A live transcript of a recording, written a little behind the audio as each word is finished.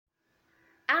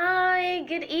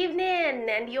good evening,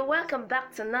 and you're welcome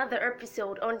back to another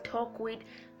episode on Talk with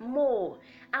Mo.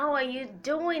 How are you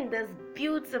doing this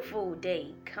beautiful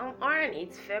day? Come on,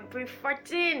 it's February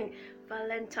 14,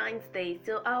 Valentine's Day.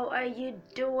 So, how are you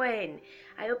doing?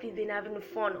 I hope you've been having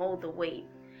fun all the way.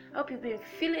 I hope you've been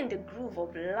feeling the groove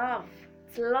of love.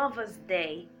 It's Lover's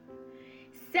Day.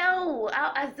 So,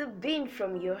 how has it been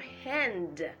from your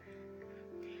hand?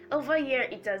 Over here,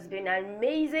 it has been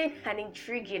amazing and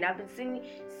intriguing. I've been seeing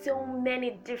so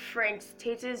many different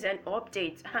status and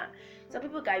updates. Some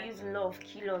people can use love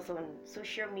kilos on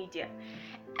social media.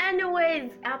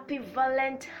 Anyways, happy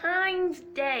Valentine's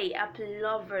Day, happy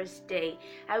Lover's Day.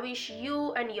 I wish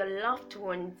you and your loved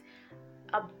ones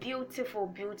a beautiful,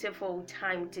 beautiful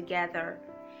time together.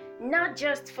 Not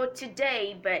just for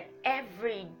today, but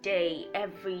every day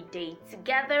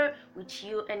together with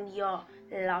you and your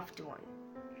loved one.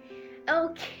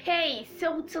 Okay,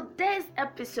 so today's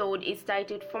episode is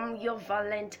titled From Your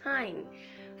Valentine.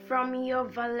 From Your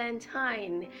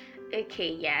Valentine.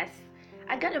 Okay, yes.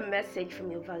 I got a message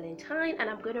from your Valentine and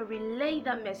I'm going to relay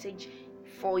that message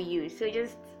for you. So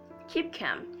just keep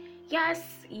calm.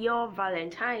 Yes, your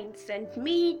Valentine sent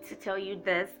me to tell you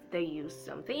this, they use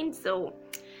something. So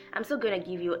I'm still going to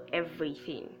give you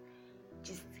everything.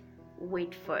 Just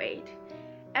wait for it.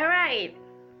 Alright.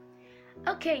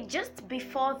 Okay, just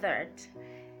before that,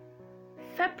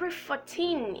 February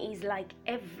 14 is like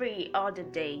every other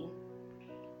day.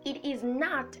 It is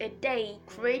not a day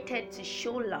created to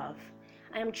show love.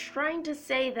 I am trying to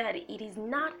say that it is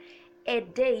not a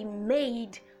day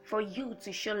made for you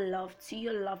to show love to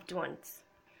your loved ones.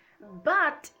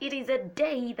 But it is a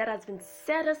day that has been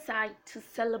set aside to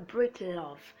celebrate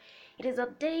love. It is a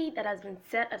day that has been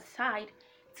set aside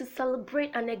to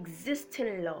celebrate an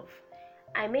existing love.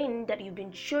 I mean that you've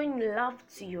been showing love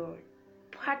to your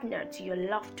partner, to your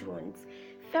loved ones.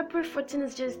 February 14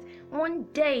 is just one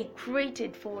day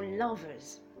created for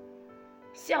lovers.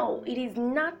 So it is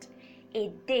not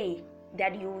a day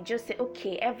that you will just say,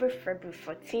 okay, every February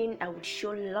 14 I would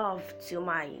show love to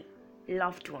my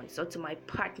loved ones or to my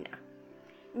partner.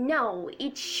 No,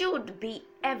 it should be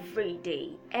every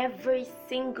day. Every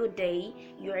single day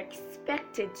you're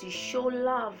expected to show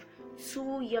love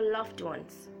to your loved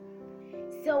ones.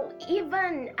 So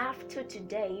even after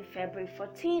today, February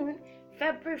 14,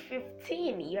 February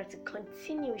 15, you have to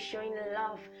continue showing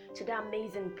love to that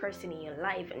amazing person in your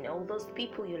life and all those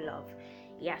people you love.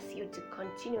 Yes, you have to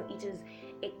continue. It is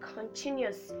a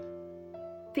continuous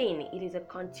thing. It is a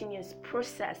continuous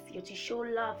process. You have to show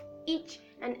love each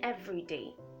and every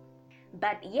day.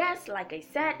 But yes, like I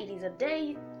said, it is a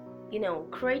day,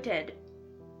 created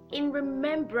in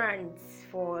remembrance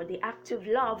for the act of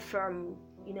love from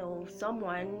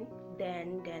someone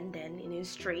then in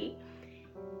history.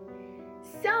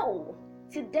 So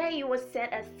today was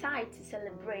set aside to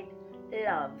celebrate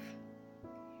love,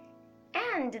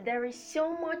 and there is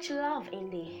so much love in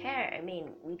the air. I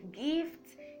mean, with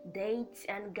gifts, dates,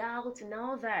 and gouts and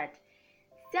all that.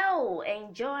 So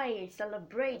enjoy,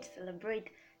 celebrate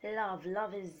love.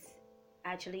 Love is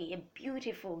actually a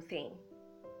beautiful thing.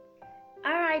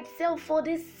 Alright, so for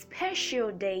this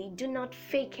special day, do not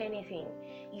fake anything.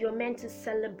 You're meant to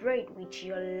celebrate with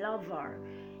your lover.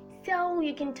 So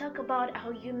you can talk about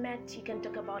how you met, you can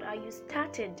talk about how you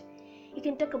started, you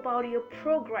can talk about your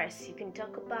progress, you can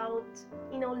talk about,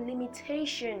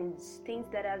 limitations, things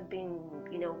that have been,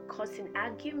 causing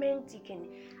arguments. You can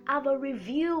have a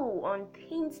review on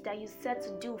things that you set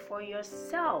to do for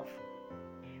yourself.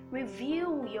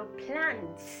 Review your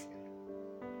plans.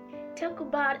 Talk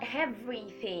about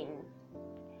everything.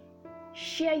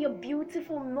 Share your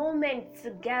beautiful moments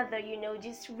together,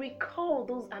 just recall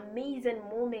those amazing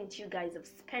moments you guys have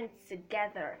spent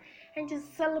together and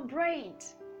just celebrate.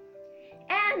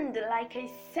 And like I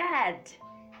said,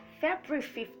 February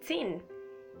 15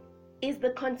 is the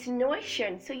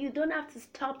continuation, so you don't have to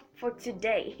stop for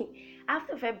today.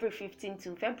 After February 15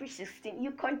 to February 16,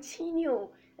 you continue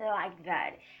like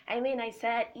that. I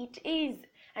said it is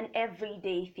an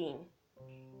everyday thing.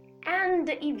 And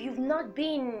if you've not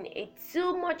been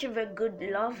too much of a good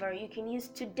lover, you can use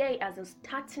today as a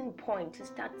starting point to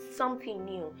start something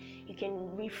new. You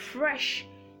can refresh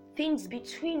things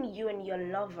between you and your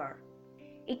lover.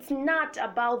 It's not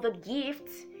about the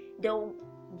gifts, though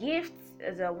gifts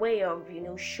is a way of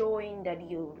showing that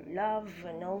you love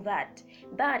and all that,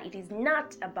 but it is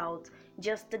not about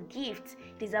just the gifts.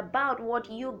 It is about what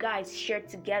you guys share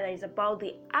together. It's about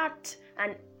the ACT,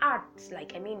 act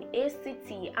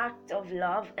of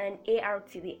love, and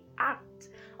ART, the act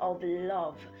of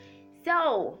love.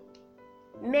 So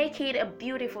make it a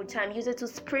beautiful time. Use it to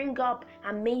spring up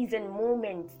amazing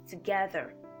moments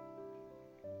together.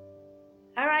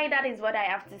 Alright, that is what I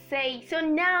have to say. So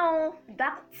now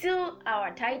back to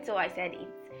our title. I said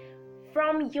it's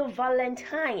from your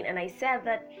Valentine, and I said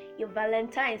that your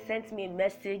Valentine sent me a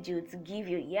message to give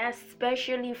you. Yes,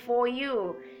 specially for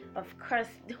you. Of course,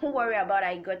 don't worry about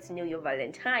I got to know your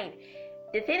Valentine.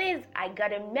 The thing is, I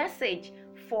got a message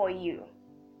for you.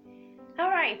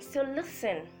 Alright, so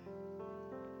listen.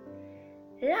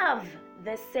 Love,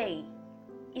 they say,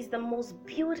 is the most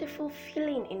beautiful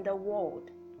feeling in the world.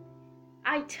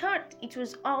 I thought it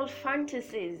was all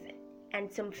fantasies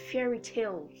and some fairy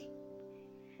tales,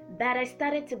 but I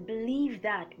started to believe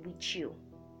that with you.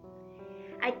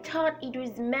 I thought it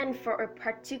was meant for a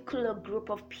particular group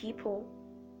of people,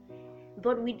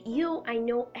 but with you, I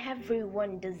know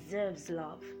everyone deserves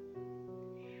love.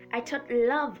 I thought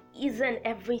love isn't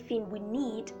everything we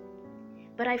need,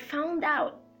 but I found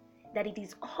out that it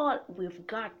is all we've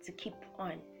got to keep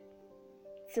on.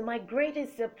 To my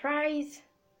greatest surprise,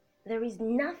 there is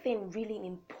nothing really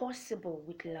impossible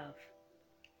with love.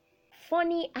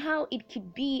 Funny how it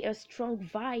could be a strong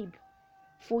vibe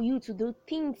for you to do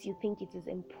things you think it is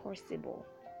impossible.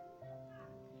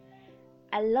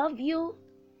 I love you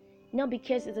not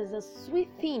because it is a sweet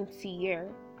thing to hear,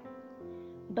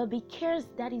 but because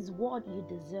that is what you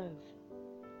deserve.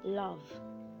 Love.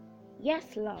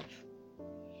 Yes, love.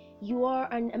 You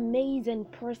are an amazing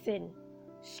person,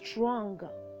 strong,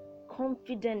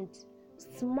 confident,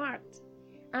 smart,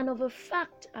 and of a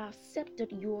fact I accept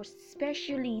that you are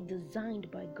specially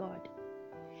designed by God.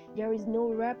 There is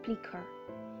no replica,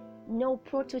 no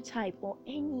prototype, or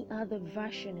any other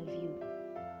version of you.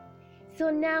 So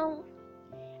now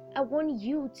I want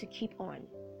you to keep on,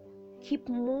 keep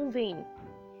moving.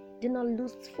 Do not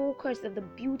lose focus of the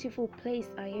beautiful place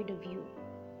ahead of you.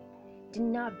 Do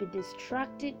not be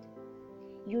distracted.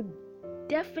 You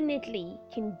definitely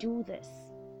can do this.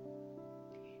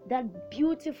 That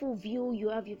beautiful view you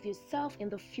have of yourself in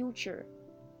the future,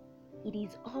 it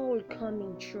is all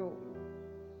coming true.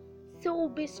 So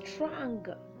be strong.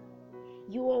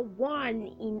 You are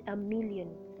one in a million.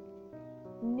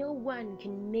 No one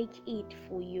can make it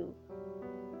for you.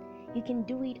 You can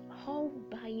do it all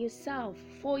by yourself,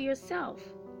 for yourself.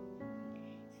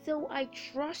 So I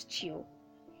trust you,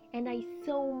 and I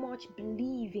so much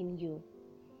believe in you.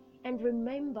 And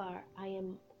remember, I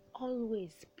am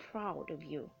always proud of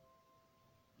you.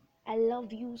 I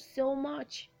love you so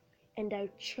much, and I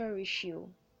cherish you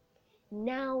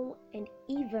now and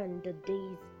even the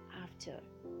days after.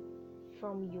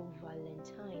 From your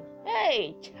Valentine.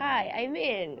 Hey,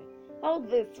 Chai, all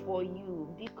this for you,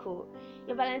 because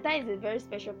your Valentine is a very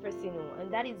special person,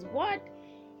 and that is what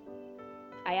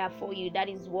I have for you. That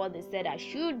is what they said I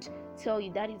should tell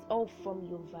you. That is all from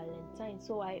your Valentine.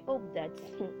 So I hope that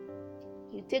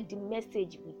you take the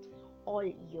message with all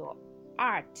your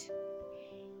heart.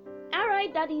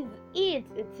 Alright, that is it.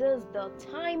 It is the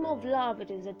time of love. It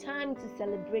is a time to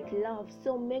celebrate love.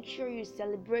 So make sure you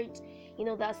celebrate,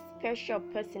 that special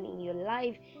person in your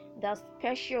life, that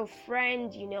special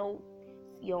friend,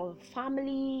 your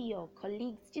family, your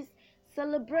colleagues. Just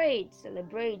celebrate,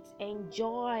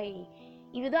 enjoy.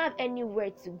 If you don't have anywhere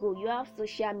to go, you have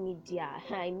social media.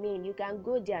 You can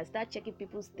go there, start checking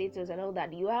people's status and all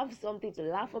that. You have something to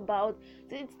laugh about.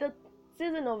 So it's the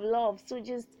season of love. So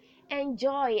just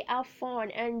enjoy, have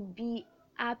fun, and be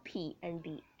happy.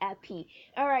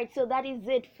 Alright, so that is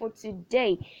it for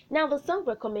today. Now the song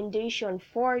recommendation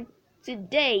for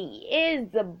today is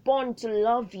Born to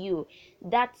Love You.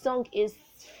 That song is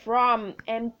from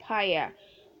Empire.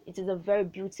 It is a very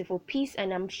beautiful piece,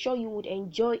 and I'm sure you would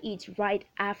enjoy it right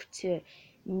after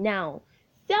now.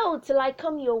 So till I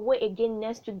come your way again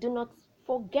next week, do not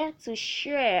forget to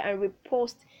share and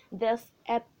repost this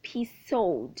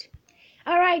episode.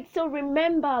 Alright, so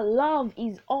remember, love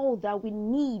is all that we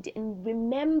need, and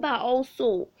remember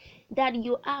also that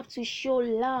you have to show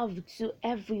love to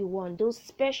everyone, those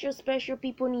special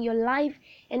people in your life,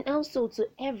 and also to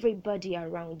everybody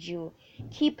around you.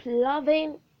 Keep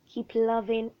loving,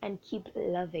 and keep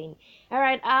loving.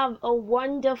 Alright, have a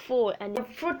wonderful and a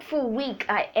fruitful week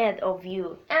ahead of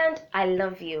you, and I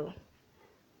love you.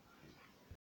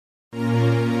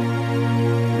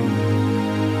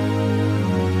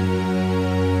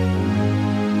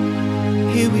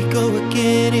 Here we go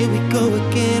again,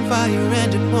 fire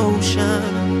and emotion.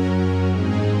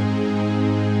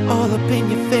 All up in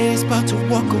your face, about to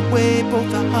walk away,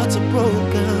 both our hearts are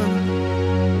broken.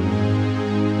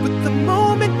 But the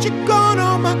moment you're gone,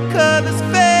 all my colors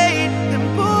fade,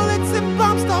 and bullets and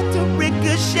bombs start to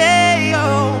ricochet.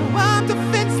 Oh, I'm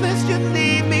defenseless, you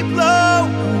leave me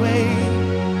blown away.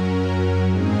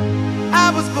 I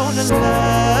was born to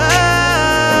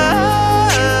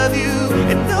love you,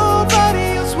 and nobody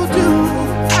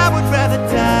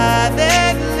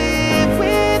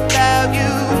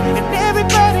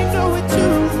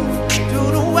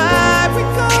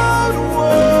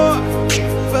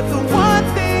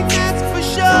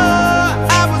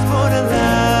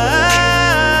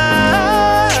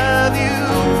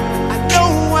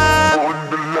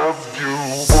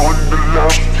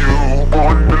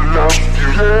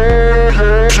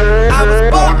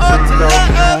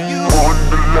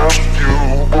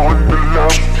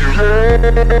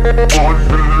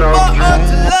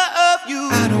love you.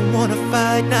 I don't wanna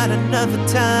fight, not another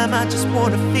time. I just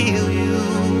wanna feel you.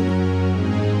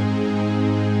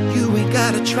 You ain't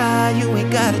gotta try, you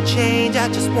ain't gotta change. I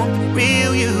just want the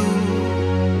real you.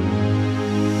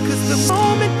 Cause the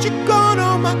moment you're gone,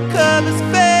 all my colors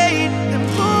fade, and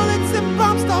bullets and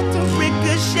bombs start to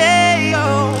ricochet.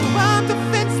 Oh, I'm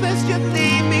defenseless, you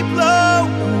leave me blown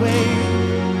away.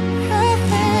 Hey,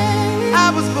 hey. I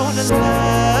was born to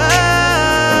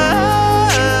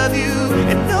love you,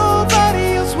 and nobody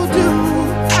else will do.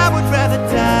 I would rather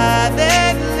die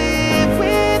than live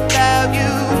without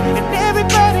you, and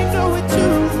everybody know it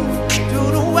too.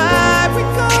 Don't know why we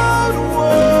go to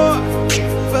war,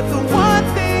 but the one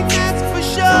thing that's for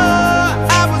sure,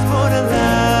 I was born to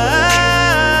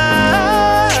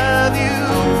love you.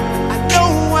 I know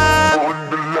I'm born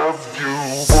to love you,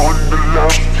 born to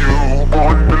love you,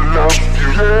 born to love you.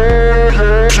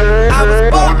 I was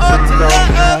born to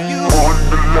love you, born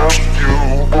to love you,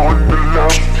 born to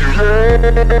love you,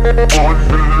 born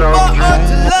to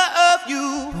love you,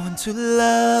 born to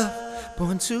love,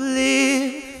 born to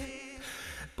live,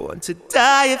 born to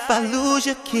die if I lose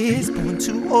your kiss, born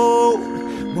to hold,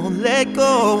 won't let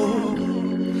go,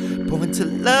 born to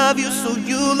love you so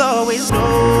you'll always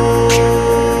know.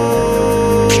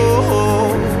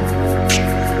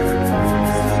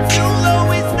 You'll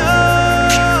always know.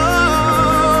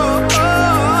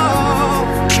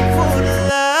 Born to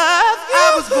love you. I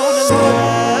was born to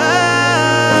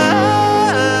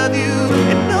love you,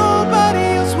 and nobody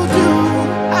else will do.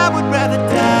 I would rather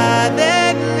die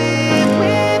than live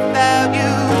without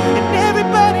you, and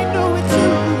everybody know it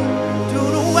too.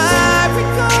 Don't know why we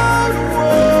go to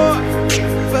war,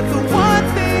 but the one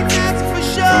thing that's for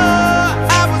sure,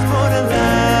 I was born to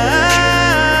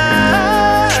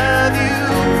love you.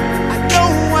 I know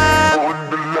I'm born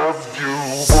to love you,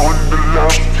 born to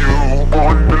love you,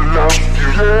 born to love you.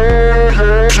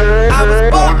 I was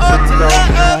born to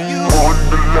love you, born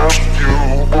to love you,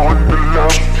 born to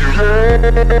love you,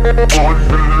 born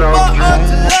to love you, born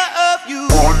to love you,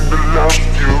 born to love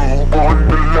you, born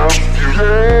to love you.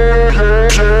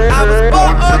 I was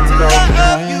born to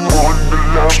love you, born to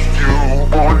love you,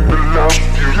 born to love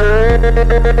you,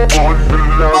 born to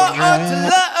love you.